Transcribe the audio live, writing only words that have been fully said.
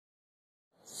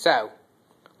So,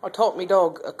 I taught my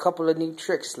dog a couple of new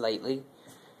tricks lately,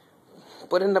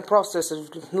 but in the process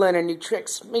of learning new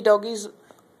tricks, my doggy's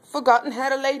forgotten how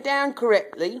to lay down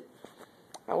correctly.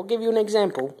 I will give you an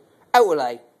example.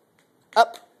 ODELAY.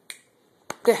 Up.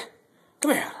 There.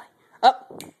 Come here, ODELAY.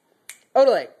 Up.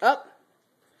 ODELAY. Up.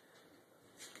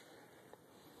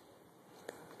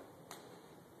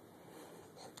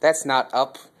 That's not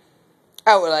up.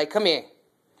 ODELAY, come here.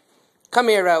 Come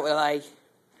here, ODELAY.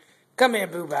 Come here,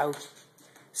 Boo-Bo.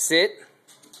 Sit.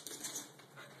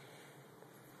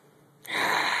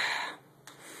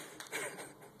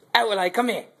 ODELAY, come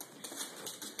here.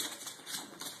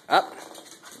 Up.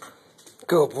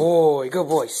 Good boy, good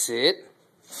boy. Sit.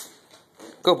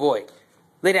 Good boy.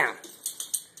 Lay down.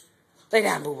 Lay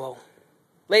down, Boo-Bo.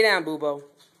 Lay down, Boo-Bo.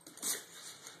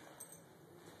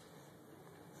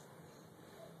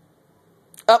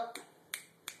 Up.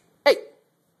 Hey.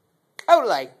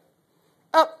 ODELAY.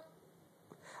 Up.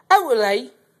 ODELAY.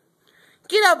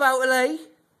 Get up, ODELAY.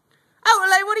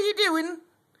 ODELAY, what are you doing?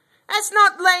 That's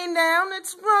not laying down.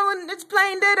 It's rolling. It's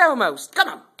playing dead almost. Come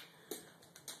on.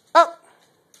 Up.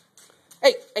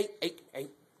 Hey, hey, hey, hey.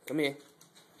 Come here.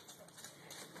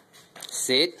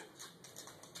 Sit.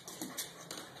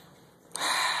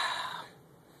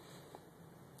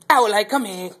 ODELAY, come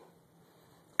here.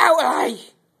 ODELAY.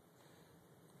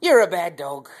 You're a bad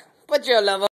dog, but you're a lover.